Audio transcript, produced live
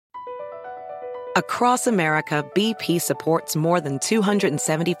Across America, BP supports more than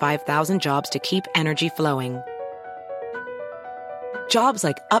 275,000 jobs to keep energy flowing. Jobs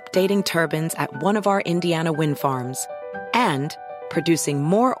like updating turbines at one of our Indiana wind farms and producing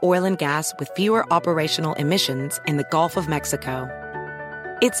more oil and gas with fewer operational emissions in the Gulf of Mexico.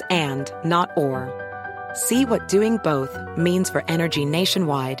 It's and, not or. See what doing both means for energy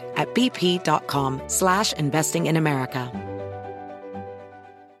nationwide at bp.com/investing in America.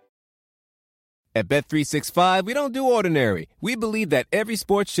 At Bet365, we don't do ordinary. We believe that every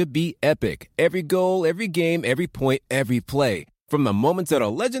sport should be epic. Every goal, every game, every point, every play. From the moments that are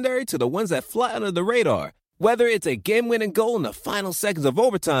legendary to the ones that fly under the radar. Whether it's a game-winning goal in the final seconds of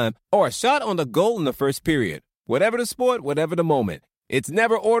overtime or a shot on the goal in the first period. Whatever the sport, whatever the moment. It's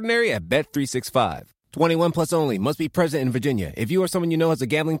never ordinary at Bet365. 21 plus only. Must be present in Virginia. If you or someone you know has a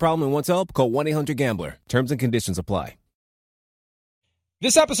gambling problem and wants help, call 1-800-GAMBLER. Terms and conditions apply.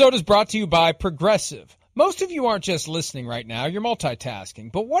 This episode is brought to you by Progressive. Most of you aren't just listening right now, you're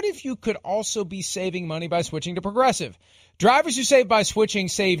multitasking. But what if you could also be saving money by switching to Progressive? Drivers who save by switching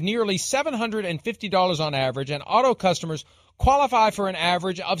save nearly $750 on average, and auto customers qualify for an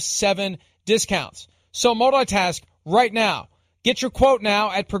average of 7 discounts. So multitask right now. Get your quote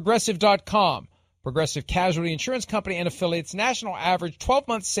now at Progressive.com. Progressive Casualty Insurance Company and affiliates, national average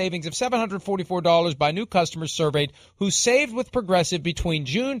 12-month savings of $744 by new customers surveyed who saved with Progressive between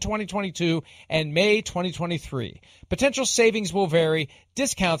June 2022 and May 2023. Potential savings will vary.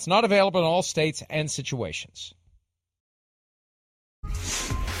 Discounts not available in all states and situations.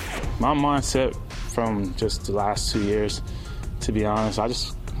 My mindset from just the last 2 years, to be honest, I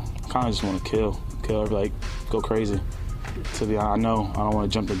just kind of just want to kill, like go crazy. To be honest, I know I don't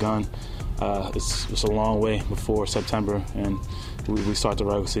want to jump the gun. It's a long way before September and we start the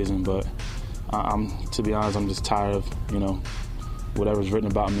regular season, but to be honest, I'm just tired of, whatever's written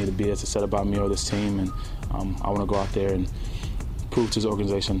about me, the BS that's said about me or this team, and I want to go out there and prove to this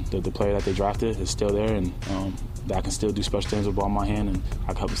organization that the player that they drafted is still there and that I can still do special things with the ball in my hand and I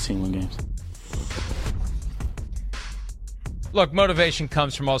can help this team win games. Look, motivation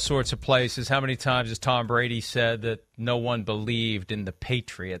comes from all sorts of places. How many times has Tom Brady said that no one believed in the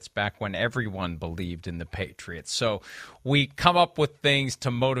Patriots back when everyone believed in the Patriots? So we come up with things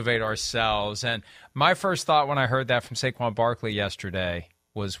to motivate ourselves. And my first thought when I heard that from Saquon Barkley yesterday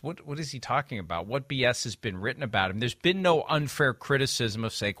was, what is he talking about? What BS has been written about him? There's been no unfair criticism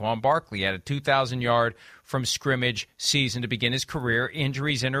of Saquon Barkley. He had a 2,000-yard from scrimmage season to begin his career.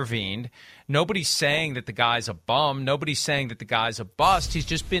 Injuries intervened. Nobody's saying that the guy's a bum. Nobody's saying that the guy's a bust. He's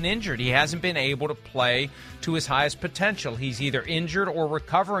just been injured. He hasn't been able to play to his highest potential. He's either injured or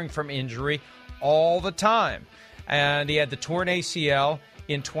recovering from injury all the time. And he had the torn ACL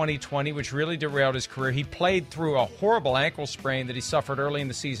in 2020, which really derailed his career. He played through a horrible ankle sprain that he suffered early in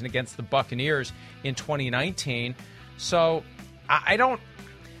the season against the Buccaneers in 2019. So I don't,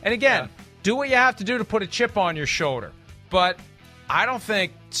 and again, do what you have to do to put a chip on your shoulder. But I don't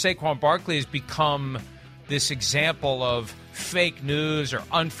think Saquon Barkley has become this example of fake news or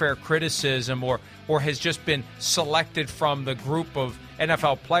unfair criticism or has just been selected from the group of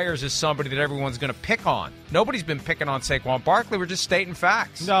NFL players as somebody that everyone's going to pick on. Nobody's been picking on Saquon Barkley. We're just stating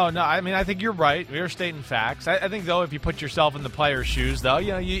facts. No, I mean, I think you're right. We're stating facts. I think, though, if you put yourself in the player's shoes, though,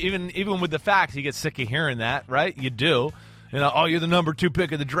 you even with the facts, you get sick of hearing that, right? You do. Oh, you're the number 2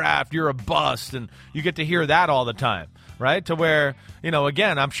 pick of the draft. You're a bust. And you get to hear that all the time, right? To where,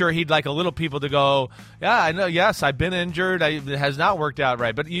 again, I'm sure he'd like a little people to go, yeah, I know, yes, I've been injured. It has not worked out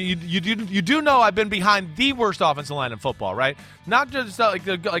right. But you do know I've been behind the worst offensive line in football, right? Not just like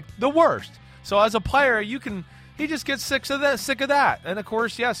the worst. So as a player, he just gets sick of that. And, of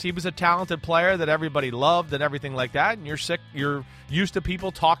course, yes, he was a talented player that everybody loved and everything like that. And you're used to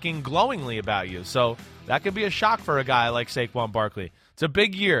people talking glowingly about you. So that could be a shock for a guy like Saquon Barkley. It's a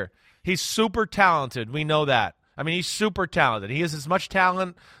big year. He's super talented. We know that. I mean, he's super talented. He has as much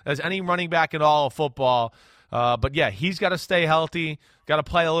talent as any running back in all of football. But, yeah, he's got to stay healthy, got to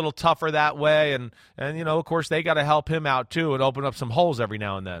play a little tougher that way. And of course, they got to help him out, too, and open up some holes every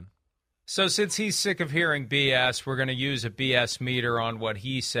now and then. So since he's sick of hearing BS, we're going to use a BS meter on what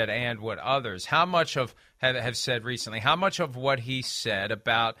he said and what others. How much of have said recently, how much of what he said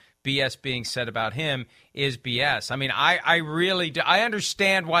about BS being said about him is BS? I mean, I really do. I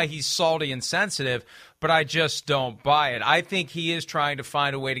understand why he's salty and sensitive, but I just don't buy it. I think he is trying to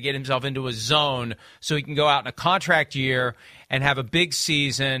find a way to get himself into a zone so he can go out in a contract year and have a big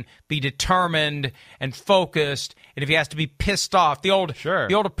season, be determined and focused. And if he has to be pissed off, the old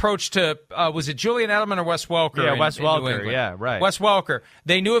approach to, was it Julian Edelman or Wes Welker? Yeah, Wes Welker, yeah, right. Wes Welker.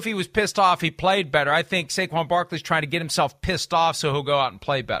 They knew if he was pissed off, he played better. I think Saquon Barkley's trying to get himself pissed off so he'll go out and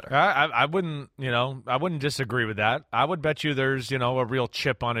play better. I wouldn't disagree with that. I would bet you there's, a real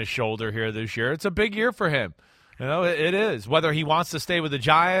chip on his shoulder here this year. It's a big year for him. It is. Whether he wants to stay with the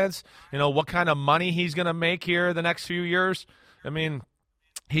Giants, what kind of money he's going to make here the next few years. I mean,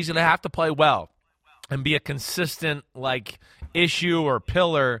 he's going to have to play well and be a consistent, issue or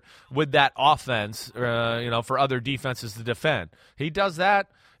pillar with that offense, for other defenses to defend. He does that,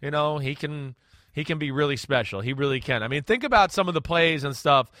 he can be really special. He really can. I mean, think about some of the plays and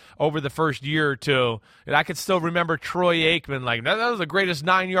stuff over the first year or two. And I can still remember Troy Aikman, that was the greatest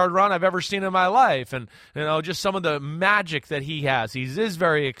 9-yard run I've ever seen in my life. And, just some of the magic that he has. He is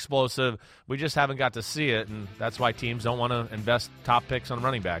very explosive. We just haven't got to see it, and that's why teams don't want to invest top picks on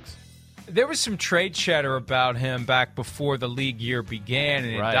running backs. There was some trade chatter about him back before the league year began,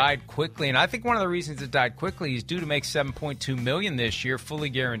 and it died quickly. And I think one of the reasons it died quickly is due to make $7.2 million this year, fully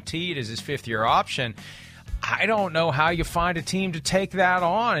guaranteed as his fifth-year option. I don't know how you find a team to take that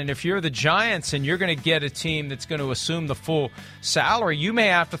on. And if you're the Giants and you're going to get a team that's going to assume the full salary, you may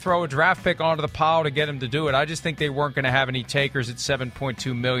have to throw a draft pick onto the pile to get him to do it. I just think they weren't going to have any takers at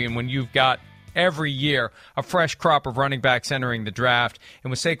 $7.2 million when you've got every year a fresh crop of running backs entering the draft.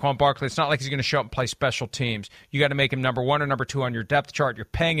 And with Saquon Barkley, it's not like he's going to show up and play special teams. You got to make him number one or number two on your depth chart. You're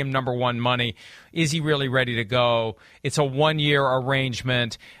paying him number one money. Is he really ready to go? It's a one-year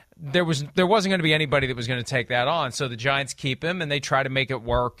arrangement. There wasn't going to be anybody that was going to take that on. So the Giants keep him, and they try to make it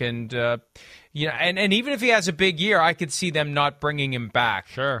work. And and even if he has a big year, I could see them not bringing him back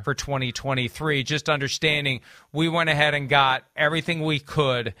for 2023. Just understanding we went ahead and got everything we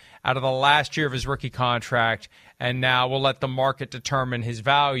could out of the last year of his rookie contract, and now we'll let the market determine his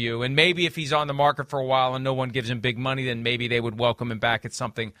value. And maybe if he's on the market for a while and no one gives him big money, then maybe they would welcome him back at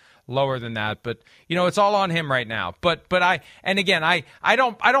something lower than that. But it's all on him right now. But I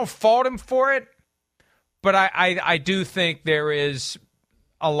don't fault him for it, but I do think there is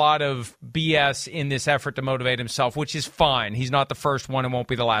a lot of BS in this effort to motivate himself, which is fine. He's not the first one and won't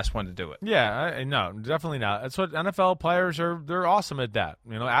be the last one to do it. Yeah, no, definitely not. That's what NFL players are. They're awesome at that.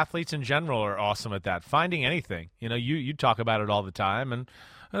 Athletes in general are awesome at that. Finding anything. You talk about it all the time. And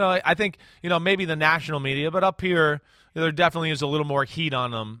I think, maybe the national media, but up here, there definitely is a little more heat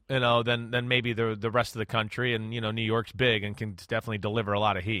on them, than maybe the rest of the country. And, New York's big and can definitely deliver a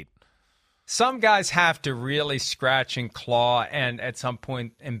lot of heat. Some guys have to really scratch and claw and at some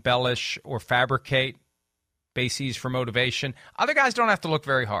point embellish or fabricate bases for motivation. Other guys don't have to look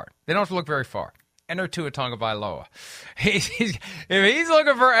very hard. They don't have to look very far. Enter Tua Tagovailoa. If he's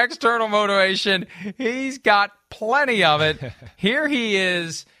looking for external motivation, he's got plenty of it. Here he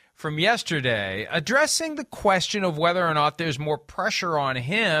is from yesterday addressing the question of whether or not there's more pressure on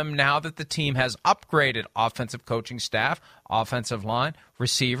him now that the team has upgraded offensive coaching staff, offensive line,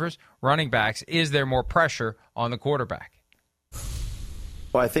 receivers, running backs. Is there more pressure on the quarterback?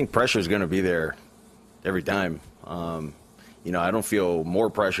 Well, I think pressure is going to be there every time. I don't feel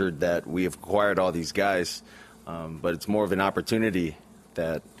more pressured that we have acquired all these guys, but it's more of an opportunity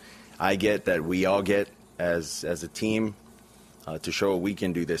that I get, that we all get as a team, to show what we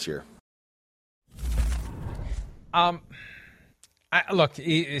can do this year. Look,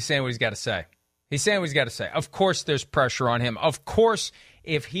 he's saying what he's got to say. He's saying what he's got to say. Of course there's pressure on him. Of course,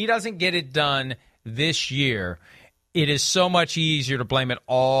 if he doesn't get it done this year, it is so much easier to blame it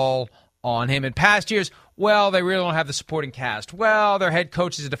all on him. In past years, well, they really don't have the supporting cast. Well, their head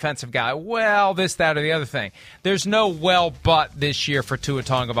coach is a defensive guy. Well, this, that, or the other thing. There's no well but this year for Tua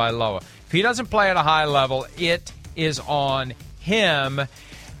Tagovailoa. If he doesn't play at a high level, it is on him.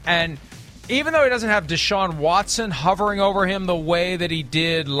 And even though he doesn't have Deshaun Watson hovering over him the way that he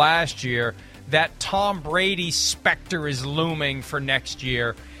did last year, that Tom Brady specter is looming for next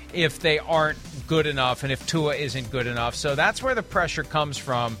year if they aren't good enough and if Tua isn't good enough. So that's where the pressure comes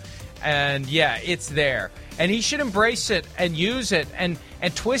from. And, yeah, it's there. And he should embrace it and use it and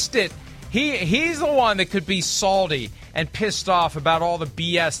twist it. He's the one that could be salty and pissed off about all the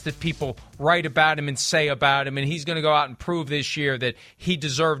BS that people write about him and say about him, and he's going to go out and prove this year that he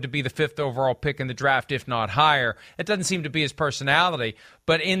deserved to be the 5th overall pick in the draft, if not higher. It doesn't seem to be his personality,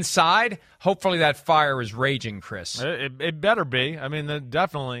 but inside, hopefully that fire is raging, Chris. It better be. I mean,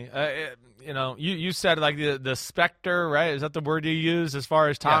 definitely. you said like the specter, right? Is that the word you use as far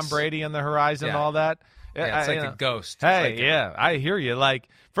as Tom Brady on the horizon and all that? Yeah, it's like a ghost. Hey, I hear you. Like,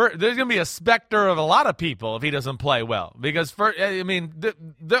 there's going to be a specter of a lot of people if he doesn't play well. Because,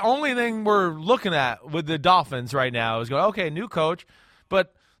 the only thing we're looking at with the Dolphins right now is going, okay, new coach,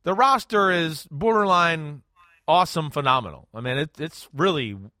 but the roster is borderline awesome, phenomenal. I mean, it's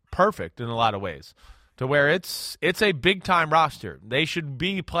really perfect in a lot of ways to where it's a big-time roster. They should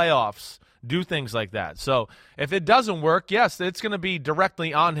be playoffs, do things like that. So if it doesn't work, yes, it's going to be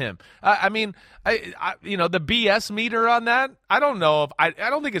directly on him. The BS meter on that, I don't know if I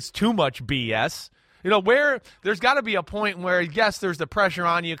don't think it's too much BS. Where there's got to be a point where, yes, there's the pressure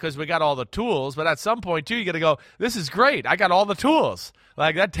on you because we got all the tools, but at some point, too, you got to go, this is great. I got all the tools.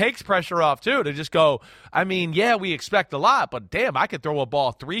 Like, that takes pressure off, too, to just go, we expect a lot, but damn, I could throw a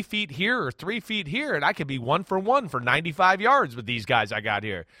ball 3 feet here or 3 feet here, and I could be 1 for 1 for 95 yards with these guys I got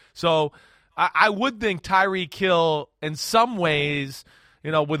here. So I would think Tyreek Hill, in some ways,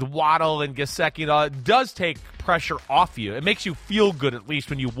 with Waddle and Gesicki, it does take pressure off you. It makes you feel good, at least,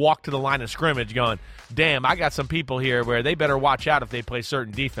 when you walk to the line of scrimmage going, damn, I got some people here where they better watch out if they play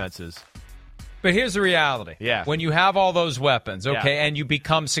certain defenses. But here's the reality. Yeah. When you have all those weapons, and you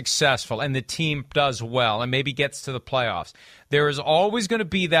become successful and the team does well and maybe gets to the playoffs, there is always going to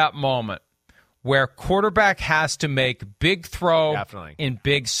be that moment where quarterback has to make big throw in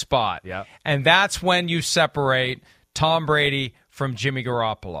big spot. Yep. And that's when you separate Tom Brady from Jimmy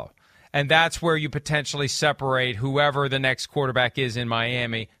Garoppolo. And that's where you potentially separate whoever the next quarterback is in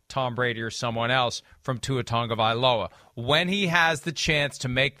Miami, Tom Brady or someone else, from Tua Tagovailoa. When he has the chance to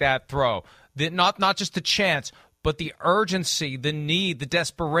make that throw, not just the chance, but the urgency, the need, the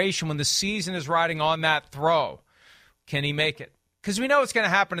desperation when the season is riding on that throw, can he make it? Because we know it's going to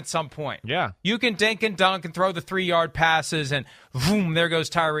happen at some point. Yeah. You can dink and dunk and throw the 3-yard passes, and boom, there goes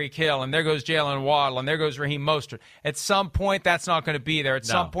Tyreek Hill, and there goes Jalen Waddle, and there goes Raheem Mostert. At some point, that's not going to be there. At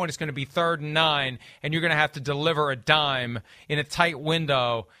some point, it's going to be 3rd and 9, and you're going to have to deliver a dime in a tight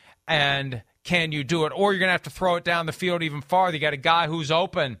window, and can you do it? Or you're going to have to throw it down the field even farther. You got a guy who's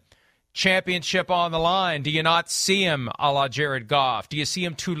open. Championship on the line. Do you not see him a la Jared Goff? Do you see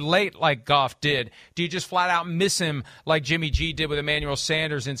him too late like Goff did? Do you just flat out miss him like Jimmy G did with Emmanuel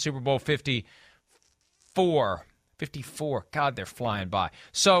Sanders in Super Bowl 54? 54. God, they're flying by.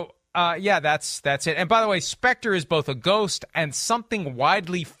 So, that's it. And by the way, Spectre is both a ghost and something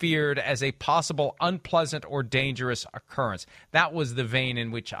widely feared as a possible unpleasant or dangerous occurrence. That was the vein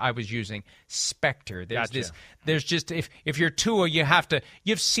in which I was using Spectre. There's just if you're Tua,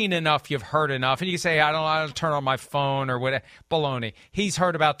 you've seen enough, you've heard enough, and you can say I don't turn on my phone or whatever. Baloney. He's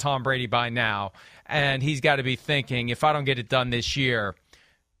heard about Tom Brady by now, and he's got to be thinking, if I don't get it done this year,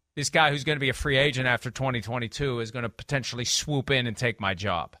 this guy who's going to be a free agent after 2022 is going to potentially swoop in and take my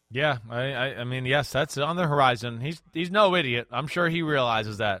job. Yeah, I mean, yes, that's on the horizon. He's no idiot. I'm sure he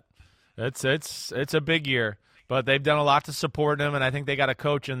realizes that. It's a big year, but they've done a lot to support him, and I think they got a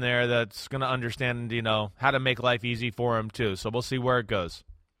coach in there that's going to understand, how to make life easy for him too. So we'll see where it goes.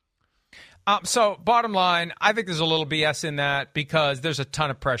 So bottom line, I think there's a little BS in that because there's a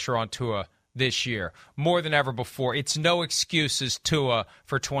ton of pressure on Tua this year, more than ever before. It's no excuses, Tua,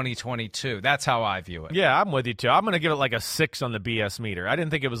 for 2022. That's how I view it. Yeah, I'm with you, too. I'm going to give it like a 6 on the BS meter. I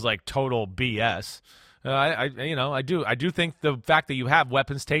didn't think it was like total BS. I do think the fact that you have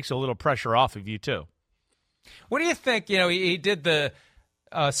weapons takes a little pressure off of you, too. What do you think? He did the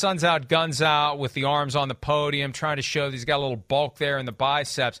Suns Out, Guns Out with the arms on the podium, trying to show that he's got a little bulk there in the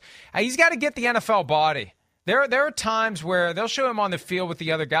biceps. He's got to get the NFL body. There are times where they'll show him on the field with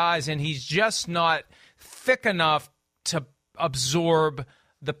the other guys, and he's just not thick enough to absorb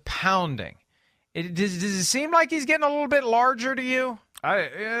the pounding. Does it seem like he's getting a little bit larger to you?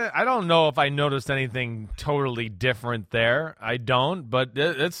 I don't know if I noticed anything totally different there. I don't, but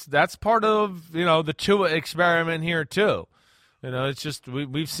that's part of the Tua experiment here too. It's just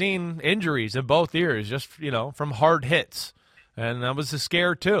we've seen injuries in both ears just from hard hits, and that was a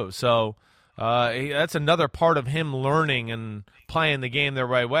scare too. So. That's another part of him learning and playing the game the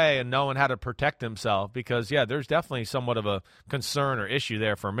right way and knowing how to protect himself because, there's definitely somewhat of a concern or issue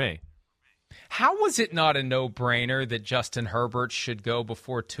there for me. How was it not a no-brainer that Justin Herbert should go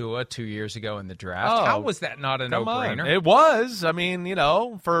before Tua 2 years ago in the draft? How was that not a no-brainer? It was. I mean,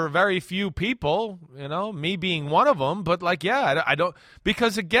 for very few people, me being one of them. But, I don't –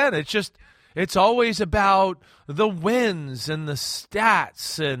 because, again, it's just – it's always about the wins and the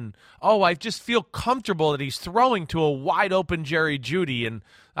stats and, I just feel comfortable that he's throwing to a wide-open Jerry Jeudy, and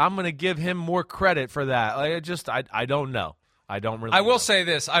I'm going to give him more credit for that. I don't know. I don't really I will know. say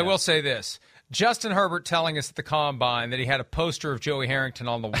this. I will say this. Justin Herbert telling us at the Combine that he had a poster of Joey Harrington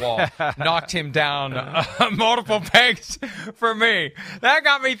on the wall knocked him down multiple pegs for me. That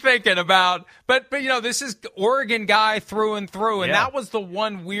got me thinking about, but this is Oregon guy through and through, and that was the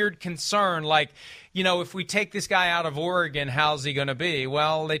one weird concern. Like, if we take this guy out of Oregon, how's he going to be?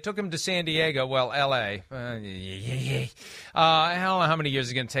 Well, they took him to San Diego, L.A. I don't know how many years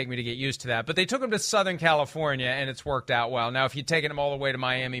it's going to take me to get used to that. But they took him to Southern California, and it's worked out well. Now, if you'd taken him all the way to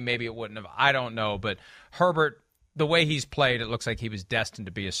Miami, maybe it wouldn't have. I don't know. But Herbert, the way he's played, it looks like he was destined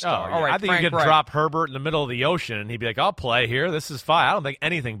to be a star. Oh, yeah. All right, I think you could drop Herbert in the middle of the ocean, and he'd be like, I'll play here. This is fine. I don't think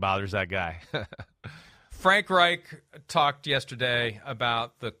anything bothers that guy. Frank Reich talked yesterday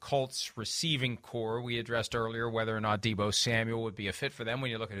about the Colts receiving core. We addressed earlier whether or not Deebo Samuel would be a fit for them. When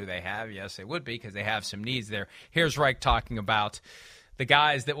you look at who they have, yes, they would be because they have some needs there. Here's Reich talking about the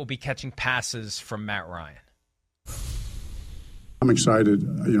guys that will be catching passes from Matt Ryan. I'm excited.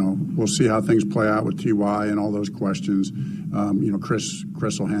 We'll see how things play out with TY and all those questions.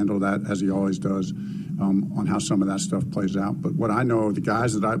 Chris will handle that as he always does. On how some of that stuff plays out. But what I know, the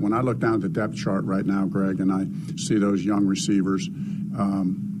guys when I look down at the depth chart right now, Greg, and I see those young receivers,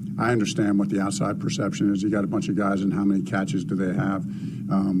 I understand what the outside perception is. You got a bunch of guys and how many catches do they have?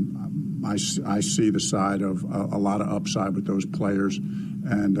 I see the side of a lot of upside with those players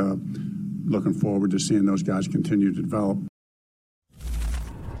and looking forward to seeing those guys continue to develop.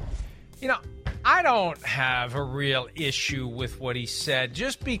 I don't have a real issue with what he said,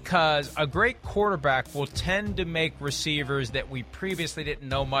 just because a great quarterback will tend to make receivers that we previously didn't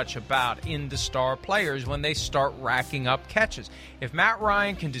know much about into star players when they start racking up catches. If Matt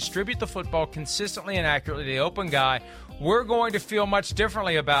Ryan can distribute the football consistently and accurately to the open guy, we're going to feel much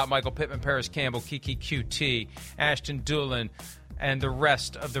differently about Michael Pittman, Paris Campbell, Kiki QT, Ashton Dulin, and the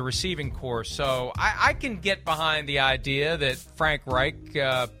rest of the receiving corps. So I can get behind the idea that Frank Reich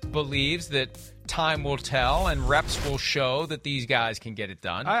believes that time will tell and reps will show that these guys can get it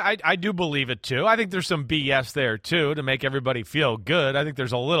done. I do believe it, too. I think there's some BS there, too, to make everybody feel good. I think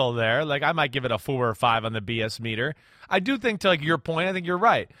there's a little there. Like, I might give it a 4 or 5 on the BS meter. I do think, to your point, I think you're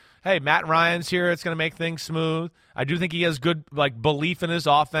right. Hey, Matt Ryan's here. It's going to make things smooth. I do think he has good belief in his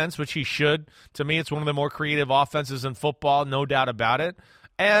offense, which he should. To me, it's one of the more creative offenses in football, no doubt about it.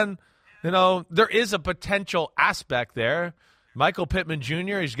 And, there is a potential aspect there. Michael Pittman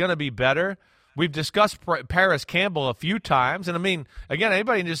Jr., he's going to be better. We've discussed Paris Campbell a few times. And, again,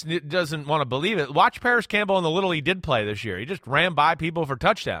 anybody just doesn't want to believe it. Watch Paris Campbell in the little he did play this year. He just ran by people for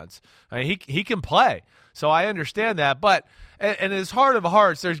touchdowns. He can play. So I understand that. But in his heart of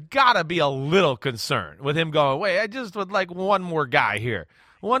hearts, there's got to be a little concern with him going, wait, I just would like one more guy here.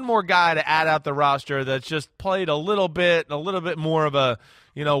 One more guy to add out the roster that's just played a little bit more of a,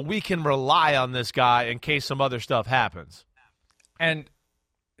 we can rely on this guy in case some other stuff happens. And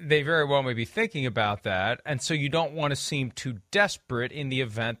they very well may be thinking about that, and so you don't want to seem too desperate in the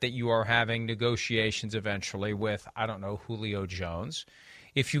event that you are having negotiations eventually with, Julio Jones.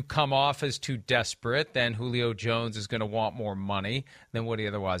 If you come off as too desperate, then Julio Jones is going to want more money than what he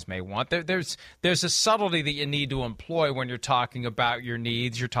otherwise may want. There's a subtlety that you need to employ when you're talking about your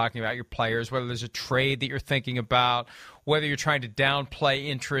needs, you're talking about your players, whether there's a trade that you're thinking about, whether you're trying to downplay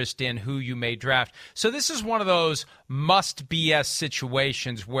interest in who you may draft. So this is one of those must BS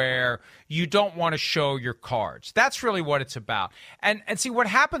situations where you don't want to show your cards. That's really what it's about. And see, what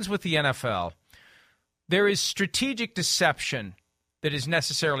happens with the NFL, there is strategic deception that is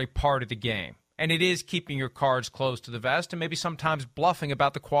necessarily part of the game. And it is keeping your cards close to the vest and maybe sometimes bluffing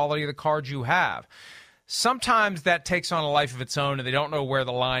about the quality of the cards you have. Sometimes that takes on a life of its own, and they don't know where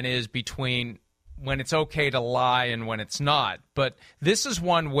the line is between when it's okay to lie and when it's not. But this is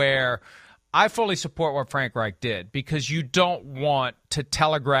one where I fully support what Frank Reich did, because you don't want to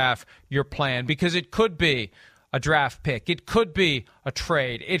telegraph your plan, because it could be a draft pick. It could be a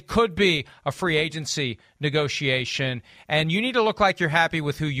trade. It could be a free agency negotiation. And you need to look like you're happy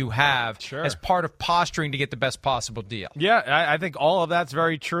with who you have as part of posturing to get the best possible deal. Yeah, I think all of that's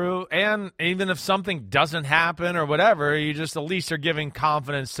very true. And even if something doesn't happen or whatever, you just at least are giving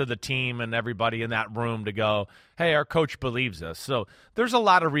confidence to the team and everybody in that room to go, hey, our coach believes us. So there's a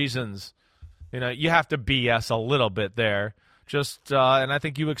lot of reasons, you have to BS a little bit there. And I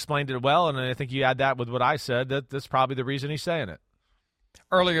think you explained it well, and I think you add that with what I said, that's probably the reason he's saying it.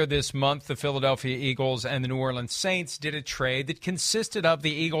 Earlier this month, the Philadelphia Eagles and the New Orleans Saints did a trade that consisted of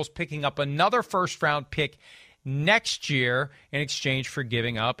the Eagles picking up another first-round pick next year in exchange for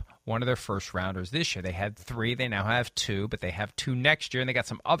giving up one of their first-rounders this year. They had 3. They now have 2, but they have 2 next year, and they got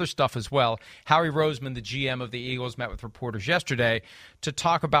some other stuff as well. Howie Roseman, the GM of the Eagles, met with reporters yesterday to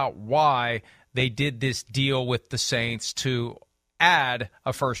talk about why they did this deal with the Saints to add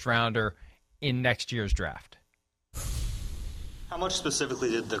a first-rounder in next year's draft. How much specifically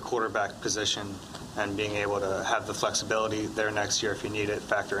did the quarterback position and being able to have the flexibility there next year if you need it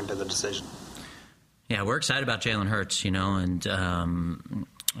factor into the decision? Yeah, we're excited about Jalen Hurts, and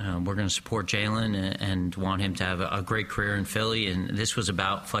we're going to support Jalen and want him to have a great career in Philly. And this was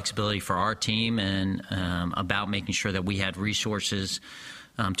about flexibility for our team and about making sure that we had resources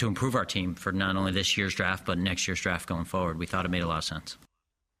to improve our team for not only this year's draft but next year's draft going forward. We thought it made a lot of sense.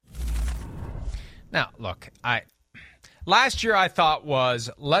 Now, look, last year I thought was,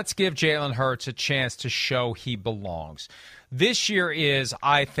 let's give Jalen Hurts a chance to show he belongs. This year is,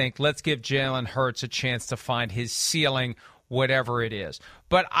 I think, let's give Jalen Hurts a chance to find his ceiling, whatever it is.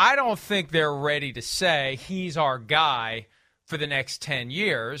 But I don't think they're ready to say he's our guy for the next 10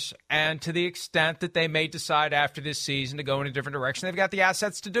 years. And to the extent that they may decide after this season to go in a different direction, they've got the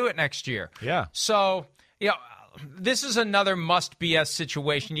assets to do it next year. Yeah. So, this is another must BS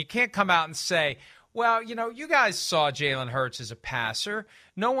situation. You can't come out and say, well, you guys saw Jalen Hurts as a passer.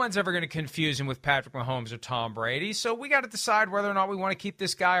 No one's ever going to confuse him with Patrick Mahomes or Tom Brady. So we got to decide whether or not we want to keep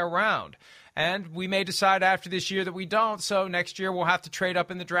this guy around. And we may decide after this year that we don't. So next year we'll have to trade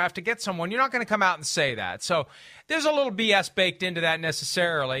up in the draft to get someone. You're not going to come out and say that. So there's a little BS baked into that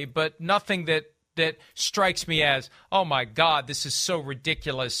necessarily, but nothing that strikes me as, oh, my God, this is so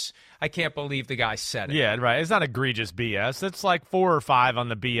ridiculous. I can't believe the guy said it. Yeah, right. It's not egregious BS. It's like 4 or 5 on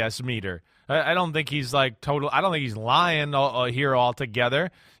the BS meter. I don't think he's like total. I don't think he's lying here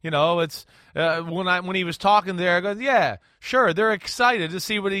altogether. It's when he was talking there, I go, yeah, sure. They're excited to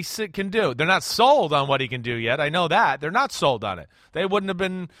see what he can do. They're not sold on what he can do yet. I know that they're not sold on it. They wouldn't have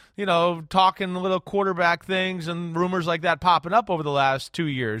been, talking little quarterback things and rumors like that popping up over the last 2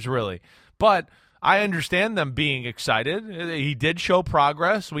 years, really. But I understand them being excited. He did show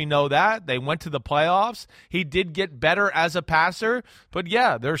progress. We know that. They went to the playoffs. He did get better as a passer. But,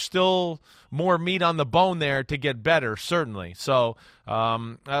 yeah, there's still more meat on the bone there to get better, certainly. So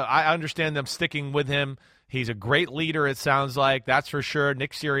I understand them sticking with him. He's a great leader, it sounds like. That's for sure.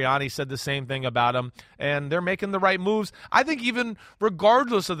 Nick Sirianni said the same thing about him. And they're making the right moves. I think even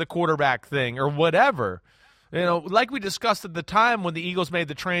regardless of the quarterback thing or whatever, like we discussed at the time when the Eagles made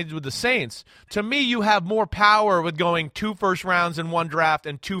the trades with the Saints, to me you have more power with going 2 first rounds in one draft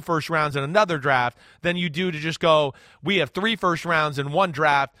and 2 first rounds in another draft than you do to just go, we have 3 first rounds in one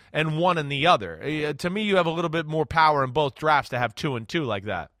draft and 1 in the other. To me, you have a little bit more power in both drafts to have 2 and 2 like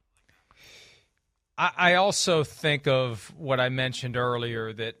that. I also think of what I mentioned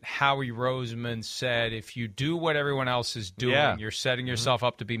earlier, that Howie Roseman said, if you do what everyone else is doing, you're setting yourself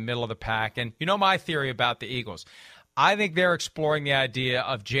up to be middle of the pack. And my theory about the Eagles, I think they're exploring the idea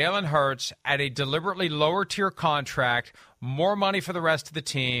of Jalen Hurts at a deliberately lower tier contract, more money for the rest of the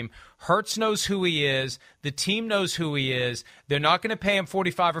team. Hurts knows who he is. The team knows who he is. They're not going to pay him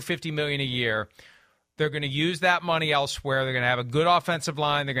 $45 or $50 million a year. They're going to use that money elsewhere. They're going to have a good offensive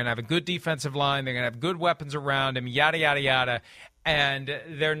line. They're going to have a good defensive line. They're going to have good weapons around him, yada, yada, yada. And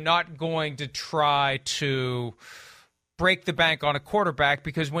they're not going to try to break the bank on a quarterback,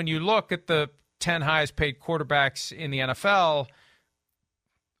 because when you look at the 10 highest paid quarterbacks in the NFL,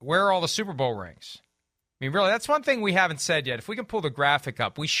 where are all the Super Bowl rings? I mean, really, that's one thing we haven't said yet. If we can pull the graphic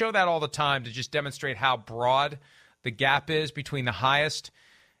up, we show that all the time to just demonstrate how broad the gap is between the highest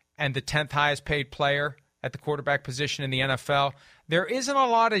and the 10th highest paid player at the quarterback position in the NFL. There isn't a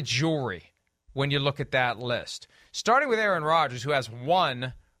lot of jewelry when you look at that list. Starting with Aaron Rodgers, who has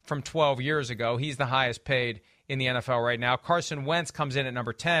 1 from 12 years ago. He's the highest paid in the NFL right now. Carson Wentz comes in at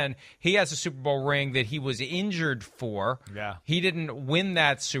number 10. He has a Super Bowl ring that he was injured for. Yeah. He didn't win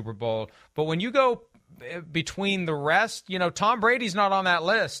that Super Bowl. But when you go between the rest, Tom Brady's not on that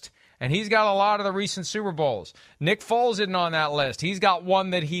list. And he's got a lot of the recent Super Bowls. Nick Foles isn't on that list. He's got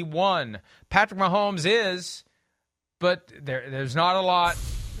 1 that he won. Patrick Mahomes is, but there's not a lot.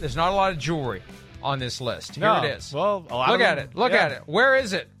 There's not a lot of jewelry on this list. Here it is. Well, a lot Look of at them, it. Look at it. Where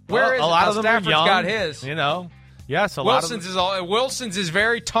is it? Where is a lot it? of them Stafford's are young, got his. Yes, Wilson's is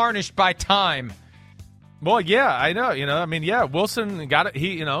very tarnished by time. Well, yeah, I know. Wilson got it.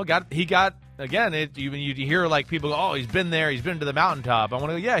 He got. Again, you hear like people go, oh, he's been there, he's been to the mountaintop. I want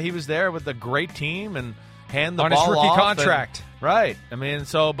to go, yeah, he was there with a great team and hand the ball off. On his rookie contract. Right.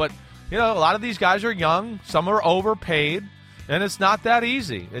 But, a lot of these guys are young. Some are overpaid, and it's not that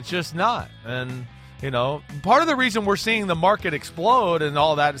easy. It's just not. And, part of the reason we're seeing the market explode and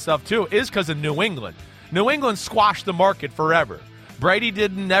all that stuff, too, is because of New England. New England squashed the market forever. Brady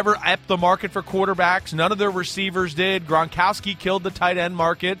never upped the market for quarterbacks. None of their receivers did. Gronkowski killed the tight end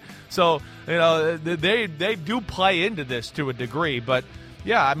market. So, they do play into this to a degree. But,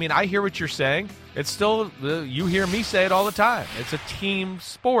 yeah, I hear what you're saying. It's still, you hear me say it all the time. It's a team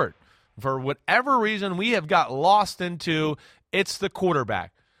sport. For whatever reason, we have got lost into it's the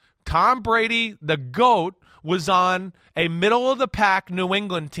quarterback. Tom Brady, the GOAT, was on a middle-of-the-pack New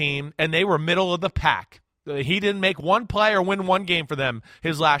England team, and they were middle of the pack. He didn't make one play or win one game for them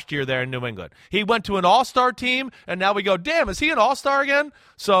his last year there in New England. He went to an all-star team, and now we go, damn, is he an all-star again?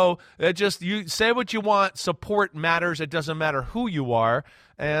 So you say what you want. Support matters. It doesn't matter who you are.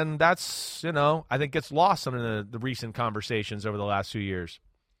 And that's, I think gets lost in the recent conversations over the last few years.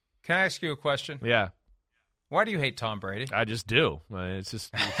 Can I ask you a question? Yeah. Why do you hate Tom Brady? I just do. It's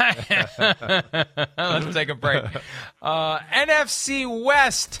just. Let's take a break. NFC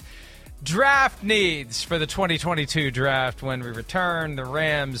West draft needs for the 2022 draft when we return. The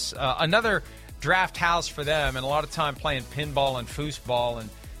Rams, another draft house for them, and a lot of time playing pinball and foosball and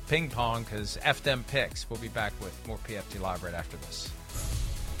ping pong because F them picks. We'll be back with more PFT Live right after this.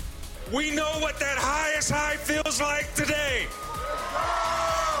 We know what that highest high feels like today.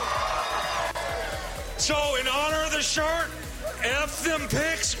 So in honor of the shirt, F them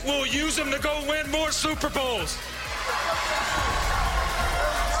picks, we'll use them to go win more Super Bowls.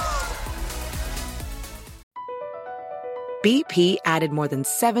 BP added more than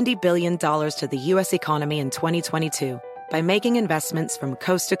 $70 billion to the U.S. economy in 2022 by making investments from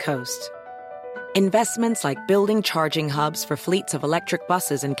coast to coast. Investments like building charging hubs for fleets of electric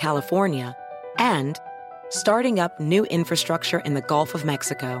buses in California and starting up new infrastructure in the Gulf of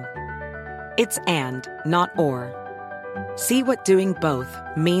Mexico. It's and, not or. See what doing both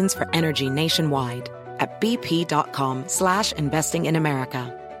means for energy nationwide at bp.com/investing in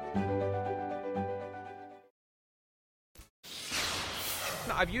America.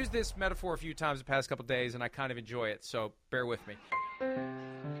 I've used this metaphor a few times the past couple days, and I kind of enjoy it, so bear with me.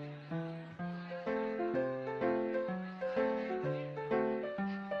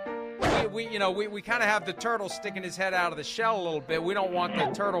 We kind of have the turtle sticking his head out of the shell a little bit. We don't want the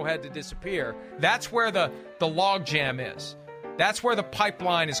turtle head to disappear. That's where the log jam is. That's where the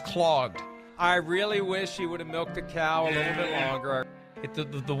pipeline is clogged. I really wish he would have milked the cow a little bit longer.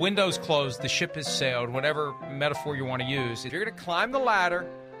 The window's closed, the ship has sailed, whatever metaphor you want to use. If you're going to climb the ladder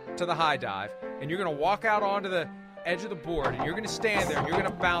to the high dive, and you're going to walk out onto the edge of the board, and you're going to stand there, and you're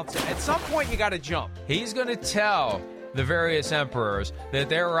going to bounce it, at some point you got to jump. He's going to tell the various emperors that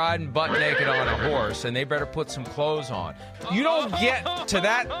they're riding butt naked on a horse, and they better put some clothes on. You don't get to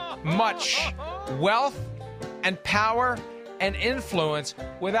that much wealth and power and influence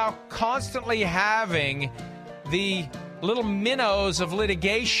without constantly having the little minnows of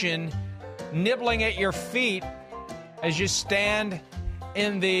litigation nibbling at your feet as you stand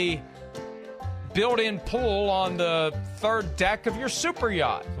in the built-in pool on the third deck of your super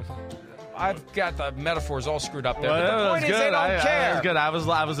yacht. I've got the metaphors all screwed up there. But the point is they don't care. Good. I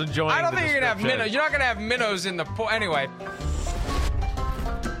was enjoying. I don't think you're gonna have minnows. You're not gonna have minnows in the pool. Anyway,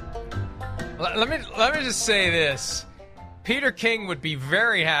 let me just say this. Peter King would be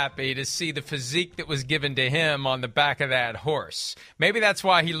very happy to see the physique that was given to him on the back of that horse. Maybe that's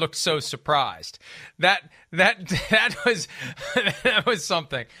why he looked so surprised. That was that was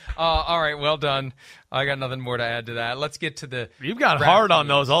something. All right, well done. I got nothing more to add to that. Let's get to the. You've got hard on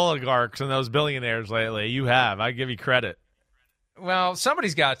those oligarchs and those billionaires lately. You have. I give you credit. Well,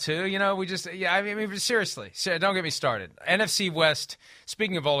 somebody's got to. Seriously, don't get me started. NFC West,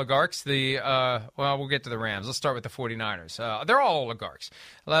 speaking of oligarchs, we'll get to the Rams. Let's start with the 49ers. They're all oligarchs.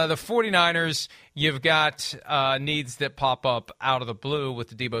 The 49ers, you've got needs that pop up out of the blue with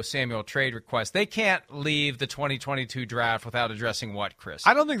the Deebo Samuel trade request. They can't leave the 2022 draft without addressing what, Chris?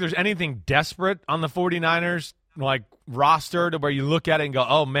 I don't think there's anything desperate on the 49ers, like roster, to where you look at it and go,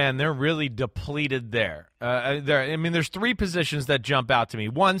 oh, man, they're really depleted there. There's three positions that jump out to me.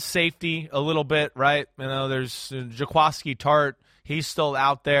 One, safety a little bit, right? There's Jaquiski Tart. He's still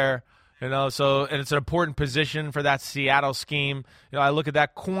out there, and it's an important position for that Seattle scheme. I look at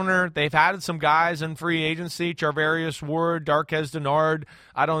that corner. They've added some guys in free agency, Charvarius Ward, Darquez Dennard.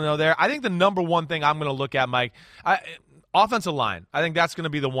 I don't know there. I think the number one thing I'm going to look at, Mike, offensive line. I think that's going to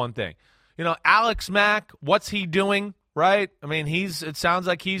be the one thing. Alex Mack, what's he doing, right? It sounds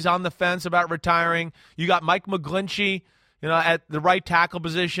like he's on the fence about retiring. You got Mike McGlinchey, at the right tackle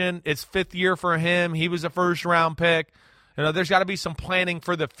position. It's fifth year for him. He was a first-round pick. There's got to be some planning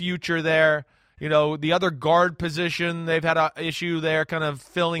for the future there. The other guard position, they've had an issue there kind of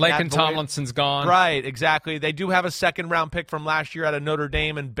filling that void. Laken Tomlinson's gone. Right, exactly. They do have a second-round pick from last year out of Notre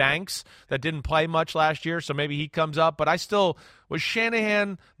Dame and Banks that didn't play much last year, so maybe he comes up. But I still, with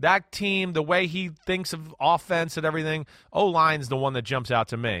Shanahan, that team, the way he thinks of offense and everything, O-line's the one that jumps out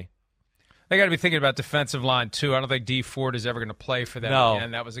to me. They got to be thinking about defensive line, too. I don't think D Ford is ever going to play for them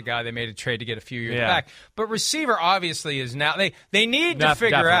again. That was a guy they made a trade to get a few years back. But receiver obviously is now – they need to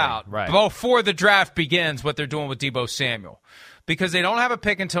figure out before the draft begins what they're doing with Deebo Samuel. Because they don't have a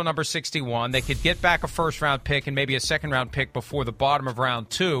pick until number 61. They could get back a first-round pick and maybe a second-round pick before the bottom of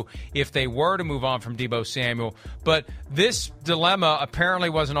round 2 if they were to move on from Deebo Samuel. But this dilemma apparently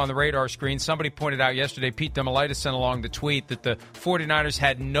wasn't on the radar screen. Somebody pointed out yesterday, Pete Demolitis sent along the tweet, that the 49ers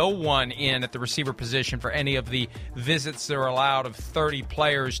had no one in at the receiver position for any of the visits that are allowed of 30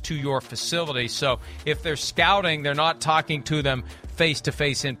 players to your facility. So if they're scouting, they're not talking to them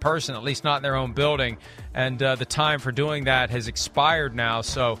face-to-face in person, at least not in their own building. And the time for doing that has expired now.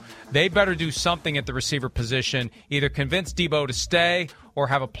 So they better do something at the receiver position, either convince Deebo to stay or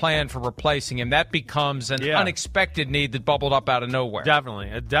have a plan for replacing him. That becomes an unexpected need that bubbled up out of nowhere. Definitely.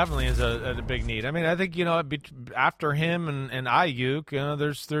 It definitely is a big need. I mean, I think, after him and Ayuk,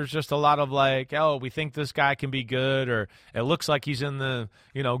 there's just a lot of like, oh, we think this guy can be good, or it looks like he's in the,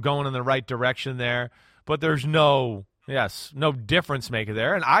 going in the right direction there. But there's no difference maker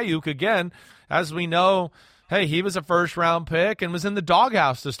there. And Ayuk, again, as we know, hey, he was a first-round pick and was in the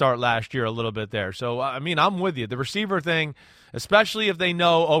doghouse to start last year a little bit there. So, I mean, I'm with you. The receiver thing, especially if they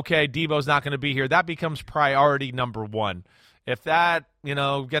know, okay, Deebo's not going to be here, that becomes priority number one. If that,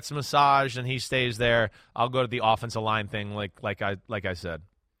 gets massaged and he stays there, I'll go to the offensive line thing like I said.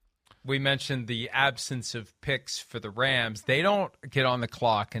 We mentioned the absence of picks for the Rams. They don't get on the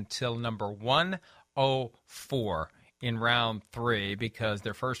clock until number 104 in round 3 because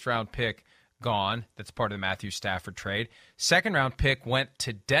their first-round pick gone. That's part of the Matthew Stafford trade. Second-round pick went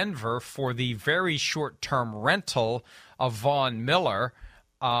to Denver for the very short-term rental of Von Miller.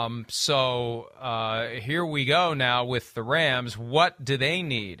 So here we go now with the Rams. What do they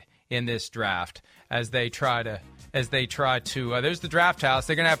need in this draft as they try to there's the draft house.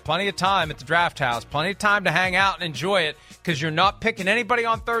 They're going to have plenty of time at the draft house, plenty of time to hang out and enjoy it because you're not picking anybody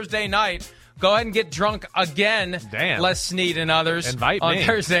on Thursday night. Go ahead and get drunk again, Les Snead and others, on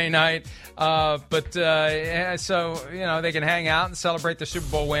Thursday night. So, they can hang out and celebrate the Super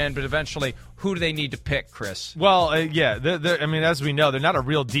Bowl win, but eventually, who do they need to pick, Chris? Well, as we know, they're not a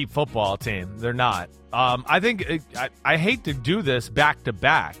real deep football team. They're not. I think I hate to do this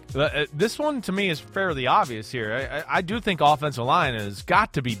back-to-back. This one, to me, is fairly obvious here. I do think offensive line has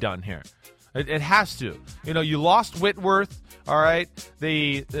got to be done here. It has to. You lost Whitworth. All right,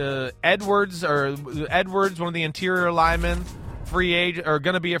 the Edwards, one of the interior linemen, free agent or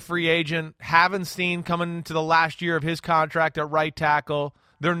going to be a free agent. Havenstein coming into the last year of his contract at right tackle.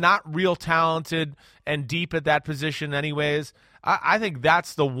 They're not real talented and deep at that position, anyways. I think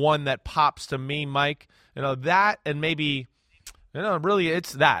that's the one that pops to me, Mike. That and maybe, really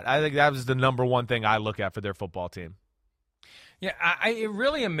it's that. I think that was the number one thing I look at for their football team. Yeah, it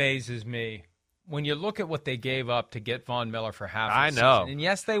really amazes me when you look at what they gave up to get Von Miller for half the season. And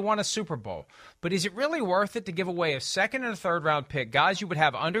yes, they won a Super Bowl. But is it really worth it to give away a second and a third-round pick, guys you would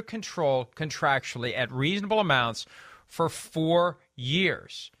have under control contractually at reasonable amounts for 4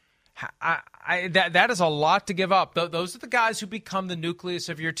 years? That is a lot to give up. Those are the guys who become the nucleus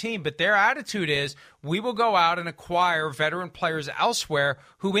of your team. But their attitude is, we will go out and acquire veteran players elsewhere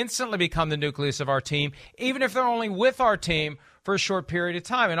who instantly become the nucleus of our team, even if they're only with our team for a short period of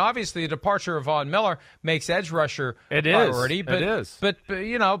time. And obviously the departure of Von Miller makes edge rusher priority. But, it is. But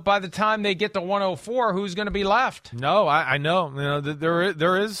by the time they get to 104, who's going to be left? No, I know.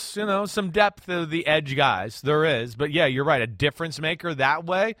 There is some depth of the edge guys. There is. But, yeah, you're right. A difference maker that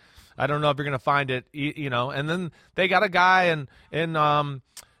way, I don't know if you're going to find it, And then they got a guy in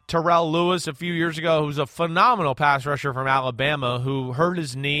Terrell Lewis a few years ago who's a phenomenal pass rusher from Alabama who hurt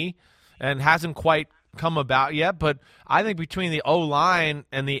his knee and hasn't quite come about yet, but I think between the O-line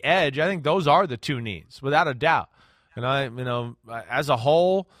and the edge, I think those are the two needs, without a doubt. And as a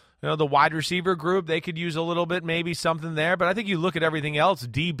whole, the wide receiver group, they could use a little bit, maybe something there, but I think you look at everything else,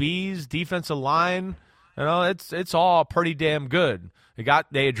 DBs, defensive line, it's all pretty damn good.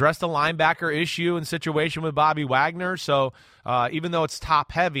 They addressed the linebacker issue and situation with Bobby Wagner, so even though it's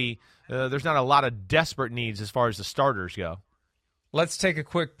top heavy, there's not a lot of desperate needs as far as the starters go. Let's take a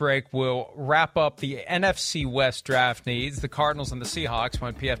quick break. We'll wrap up the NFC West draft needs, the Cardinals and the Seahawks,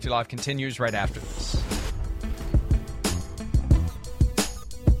 when PFT Live continues right after this.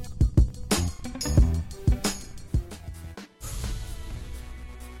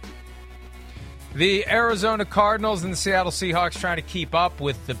 The Arizona Cardinals and the Seattle Seahawks trying to keep up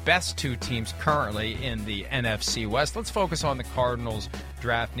with the best two teams currently in the NFC West. Let's focus on the Cardinals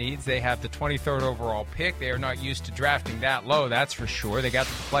draft needs. They have the 23rd overall pick. They are not used to drafting that low, that's for sure. They got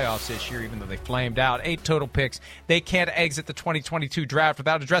to the playoffs this year, even though they flamed out. 8 total picks. They can't exit the 2022 draft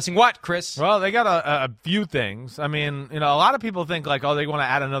without addressing what, Chris? Well, they got a few things. I mean, a lot of people think like, oh, they want to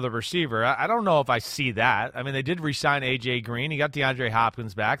add another receiver. I don't know if I see that. I mean, they did re-sign A.J. Green. He got DeAndre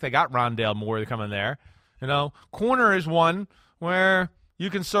Hopkins back. They got Rondale Moore coming there. Corner is one where you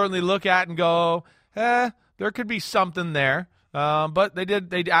can certainly look at and go, there could be something there. But they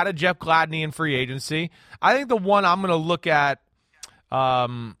added Jeff Gladney in free agency. I think the one I'm going to look at,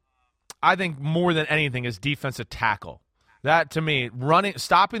 I think more than anything, is defensive tackle. That, to me,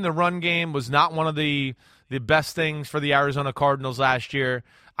 stopping the run game was not one of the best things for the Arizona Cardinals last year.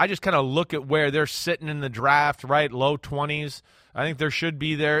 I just kind of look at where they're sitting in the draft, right, low 20s. I think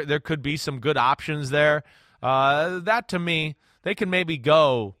there could be some good options there. That, to me, they can maybe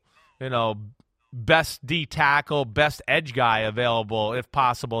go, best D tackle, best edge guy available, if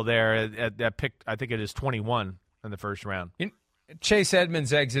possible, there at that pick. I think it is 21 in the first round. Chase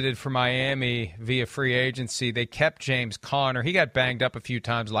Edmonds exited for Miami via free agency. They kept James Conner. He got banged up a few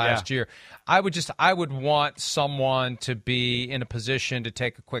times last year. I would want someone to be in a position to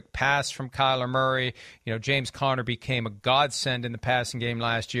take a quick pass from Kyler Murray. James Conner became a godsend in the passing game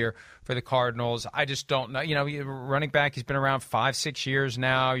last year for the Cardinals. I just don't know. Running back, he's been around 5-6 years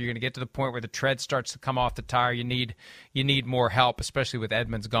now. You're going to get to the point where the tread starts to come off the tire. You need more help, especially with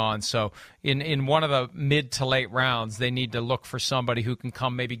Edmonds gone. So in one of the mid to late rounds, they need to look for somebody who can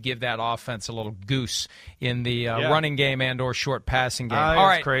come maybe give that offense a little goose in the running game and or short passing game. All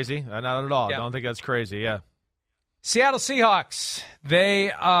right, crazy. Not at all. I don't think that's crazy. Yeah. Seattle Seahawks,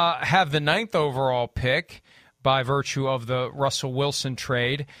 they have the 9th overall pick by virtue of the Russell Wilson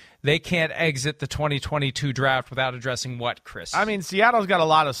trade. They can't exit the 2022 draft without addressing what, Chris? I mean, Seattle's got a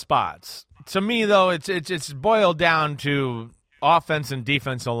lot of spots. To me, though, it's boiled down to offense and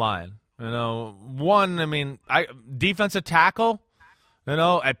defensive line. Defensive tackle,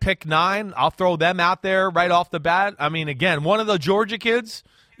 at pick 9, I'll throw them out there right off the bat. I mean, again, one of the Georgia kids,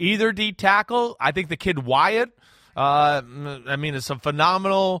 either D tackle. I think the kid Wyatt, it's a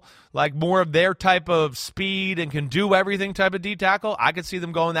phenomenal, more of their type of speed and can do everything type of D tackle. I could see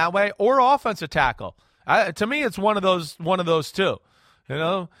them going that way, or offensive tackle. To me, it's one of those two.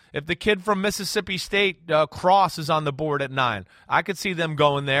 If the kid from Mississippi State, Cross, is on the board at 9, I could see them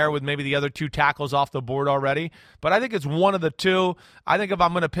going there with maybe the other 2 tackles off the board already. But I think it's one of the two. I think if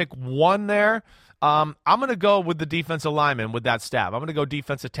I'm going to pick one there, I'm going to go with the defensive lineman with that staff. I'm going to go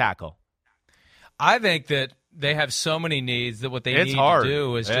defensive tackle. I think that they have so many needs that what they need to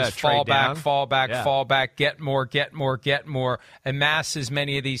do is just fall back, get more, amass as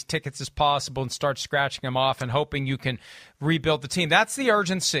many of these tickets as possible and start scratching them off and hoping you can rebuild the team. That's the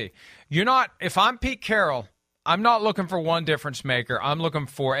urgency. If I'm Pete Carroll, I'm not looking for one difference maker. I'm looking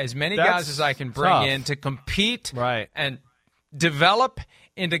for as many guys as I can bring in to compete and develop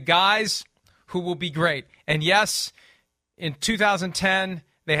into guys who will be great. And yes, in 2010,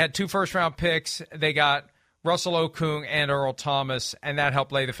 they had 2 first-round picks. They got Russell Okung and Earl Thomas, and that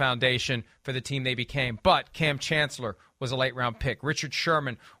helped lay the foundation for the team they became. But Cam Chancellor was a late-round pick. Richard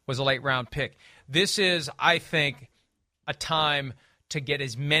Sherman was a late-round pick. This is, I think, a time to get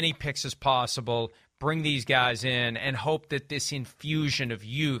as many picks as possible, bring these guys in, and hope that this infusion of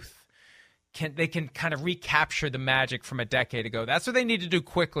youth they can kind of recapture the magic from a decade ago. That's what they need to do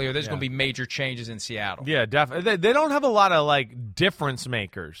quickly, or there's going to be major changes in Seattle. Yeah, definitely. They don't have a lot of difference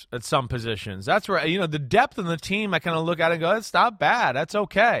makers at some positions. That's where the depth in the team. I kind of look at it and go, it's not bad. That's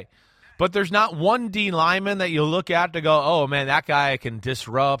okay. But there's not one D lineman that you look at to go, oh man, that guy can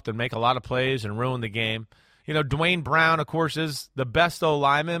disrupt and make a lot of plays and ruin the game. Dwayne Brown, of course, is the best O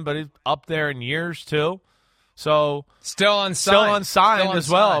lineman, but he's up there in years too. So still unsigned as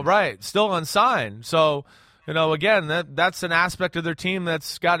well, right? Still unsigned. So, again, that's an aspect of their team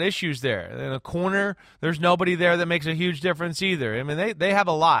that's got issues there. In a corner, there's nobody there that makes a huge difference either. I mean, they have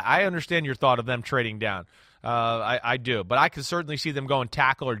a lot. I understand your thought of them trading down. I do, but I could certainly see them going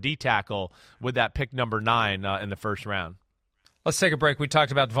tackle or D-tackle with that pick number 9 in the first round. Let's take a break. We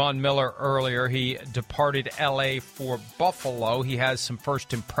talked about Von Miller earlier. He departed L.A. for Buffalo. He has some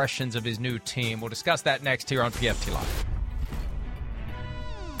first impressions of his new team. We'll discuss that next here on PFT Live.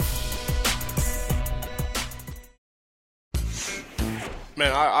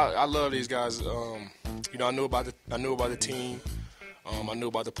 Man, I love these guys. I knew about the team. I knew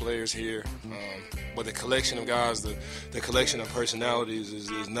about the players here. But the collection of guys, the collection of personalities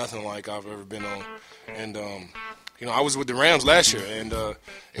is nothing like I've ever been on. And I was with the Rams last year, and it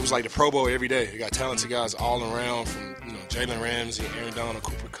was like the Pro Bowl every day. You got talented guys all around, from Jalen Ramsey, Aaron Donald,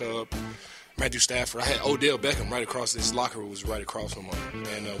 Cooper Kupp, Matthew Stafford. I had Odell Beckham right across. This locker room was right across from him,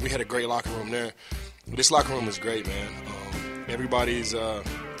 and we had a great locker room there. This locker room is great, man. Everybody's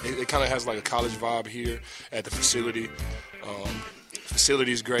it kind of has like a college vibe here at the facility.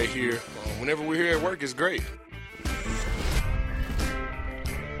 Facility's great here. Whenever we're here at work, it's great.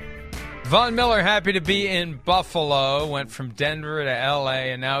 Von Miller happy to be in Buffalo, went from Denver to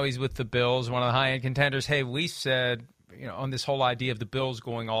L.A., and now he's with the Bills, one of the high-end contenders. Hey, we said, on this whole idea of the Bills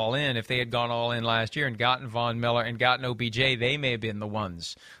going all in, if they had gone all in last year and gotten Von Miller and gotten OBJ, they may have been the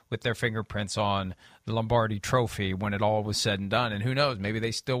ones with their fingerprints on the Lombardi Trophy when it all was said and done. And who knows, maybe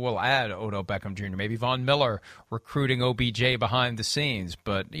they still will add Odell Beckham Jr., maybe Von Miller recruiting OBJ behind the scenes.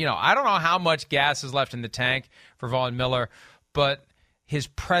 But, I don't know how much gas is left in the tank for Von Miller, but his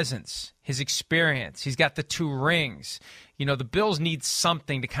presence, his experience, he's got the 2 rings. The Bills need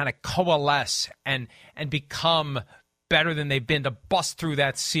something to kind of coalesce and become better than they've been to bust through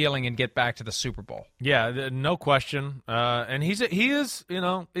that ceiling and get back to the Super Bowl. Yeah, no question. And he is,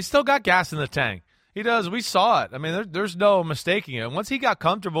 he's still got gas in the tank. He does. We saw it. I mean, there's no mistaking it. Once he got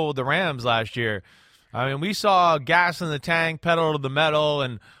comfortable with the Rams last year, we saw gas in the tank, pedal to the metal,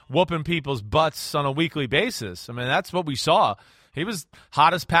 and whooping people's butts on a weekly basis. That's what we saw. He was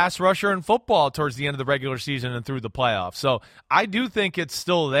hottest pass rusher in football towards the end of the regular season and through the playoffs. So I do think it's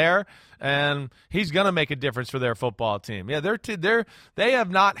still there, and he's going to make a difference for their football team. Yeah, they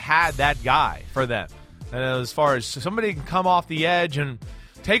have not had that guy for them. And as far as somebody can come off the edge and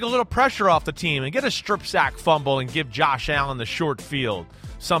take a little pressure off the team and get a strip sack fumble and give Josh Allen the short field,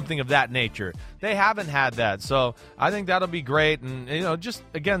 something of that nature. They haven't had that. So I think that'll be great. And, just,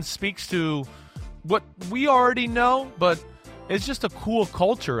 again, speaks to what we already know, but it's just a cool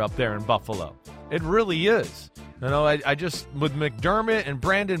culture up there in Buffalo. It really is. I just, with McDermott and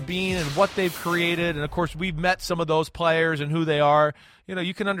Brandon Beane and what they've created, and, of course, we've met some of those players and who they are,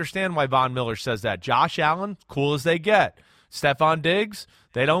 you can understand why Von Miller says that. Josh Allen, cool as they get. Stephon Diggs,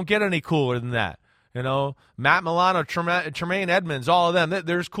 they don't get any cooler than that. Matt Milano, Tremaine Edmonds, all of them,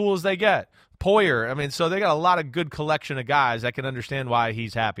 they're as cool as they get. Poyer, so they got a lot of good collection of guys. I can understand why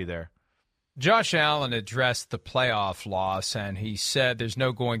he's happy there. Josh Allen addressed the playoff loss, and he said there's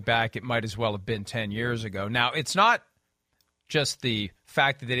no going back. It might as well have been 10 years ago. Now, it's not just the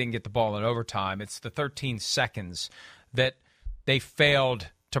fact that they didn't get the ball in overtime. It's the 13 seconds that they failed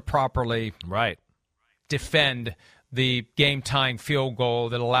to properly defend the game-tying field goal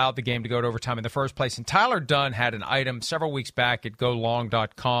that allowed the game to go to overtime in the first place. And Tyler Dunn had an item several weeks back at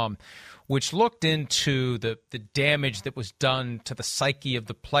golong.com which looked into the damage that was done to the psyche of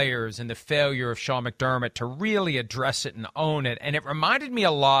the players and the failure of Sean McDermott to really address it and own it. And it reminded me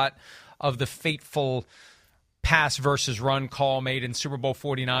a lot of the fateful pass versus run call made in Super Bowl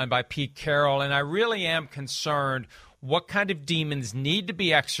 49 by Pete Carroll. And I really am concerned what kind of demons need to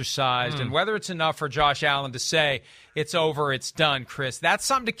be exercised and whether it's enough for Josh Allen to say, it's over, it's done, Chris. That's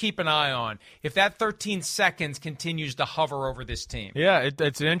something to keep an eye on if that 13 seconds continues to hover over this team. Yeah,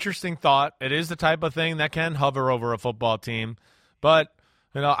 it's an interesting thought. It is the type of thing that can hover over a football team. But,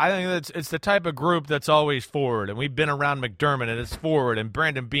 I think it's the type of group that's always forward. And we've been around McDermott, and it's forward, and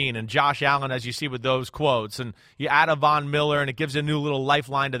Brandon Beane, and Josh Allen, as you see with those quotes. And you add a Von Miller, and it gives a new little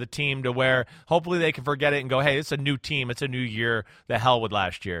lifeline to the team to where hopefully they can forget it and go, hey, it's a new team. It's a new year. The hell with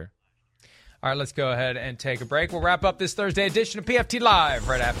last year. All right, let's go ahead and take a break. We'll wrap up this Thursday edition of PFT Live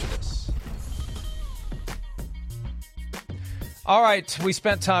right after this. All right, we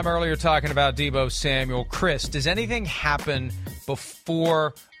spent time earlier talking about Deebo Samuel. Chris, does anything happen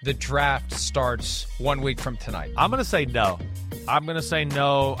before the draft starts 1 week from tonight? I'm going to say no.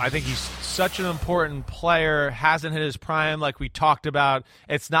 I think he's such an important player, hasn't hit his prime like we talked about.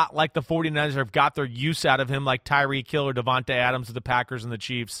 It's not like the 49ers have got their use out of him like Tyreek Hill or Devontae Adams of the Packers and the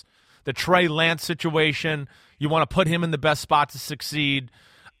Chiefs. The Trey Lance situation, you want to put him in the best spot to succeed.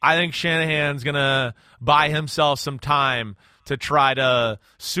 I think Shanahan's going to buy himself some time to try to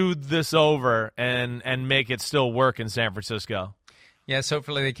soothe this over and make it still work in San Francisco. Yes,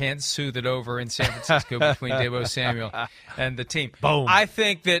 hopefully they can't soothe it over in San Francisco between Deebo Samuel and the team. Boom. I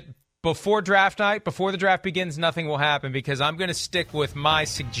think that before draft night, before the draft begins, nothing will happen because I'm going to stick with my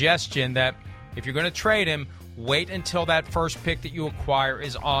suggestion that if you're going to trade him, wait until that first pick that you acquire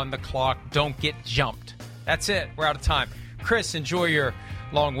is on the clock. Don't get jumped. That's it. We're out of time. Chris, enjoy your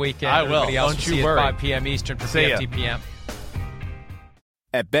long weekend. I will. Everybody else Don't will you see worry. at 5 p.m. Eastern for See ya. PFT PM.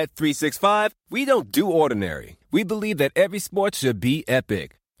 At Bet365, we don't do ordinary. We believe that every sport should be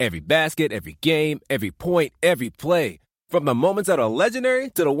epic. Every basket, every game, every point, every play. From the moments that are legendary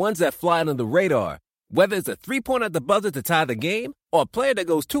to the ones that fly under the radar. Whether it's a three-pointer at the buzzer to tie the game or a player that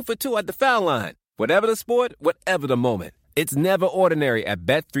goes 2 for 2 at the foul line. Whatever the sport, whatever the moment. It's never ordinary at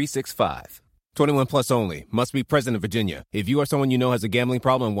Bet365. 21 plus only. Must be present in Virginia. If you or someone you know has a gambling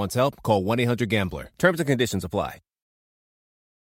problem and wants help, call 1-800-GAMBLER. Terms and conditions apply.